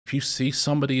If you see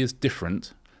somebody is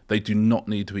different, they do not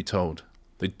need to be told.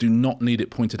 They do not need it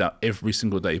pointed out every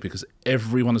single day, because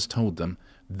everyone has told them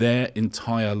their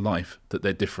entire life that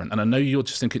they're different. And I know you're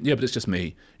just thinking, yeah, but it's just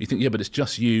me. You think, yeah, but it's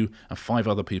just you and 5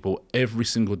 other people every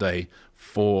single day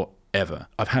forever.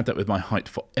 I've had that with my height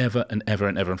forever and ever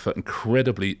and ever, and felt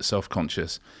incredibly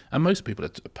self-conscious. And most people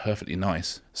are perfectly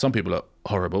nice. Some people are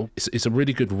horrible. It's a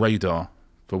really good radar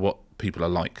for what people are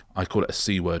like. I call it a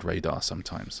C-word radar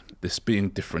sometimes. This being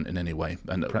different in any way,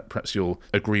 and perhaps you'll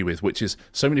agree with, which is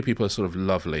so many people are sort of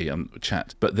lovely and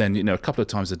chat, but then, you know, a couple of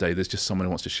times a day there's just someone who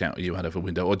wants to shout at you out of a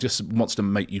window, or just wants to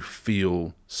make you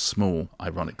feel small,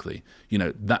 ironically. You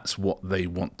know, that's what they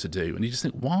want to do. And you just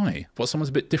think, why? What, someone's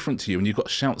a bit different to you and you've got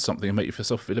to shout something and make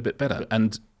yourself feel a bit better.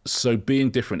 And so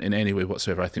being different in any way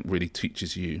whatsoever, I think, really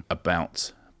teaches you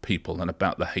about people and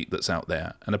about the hate that's out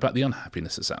there and about the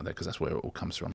unhappiness that's out there, because that's where it all comes from.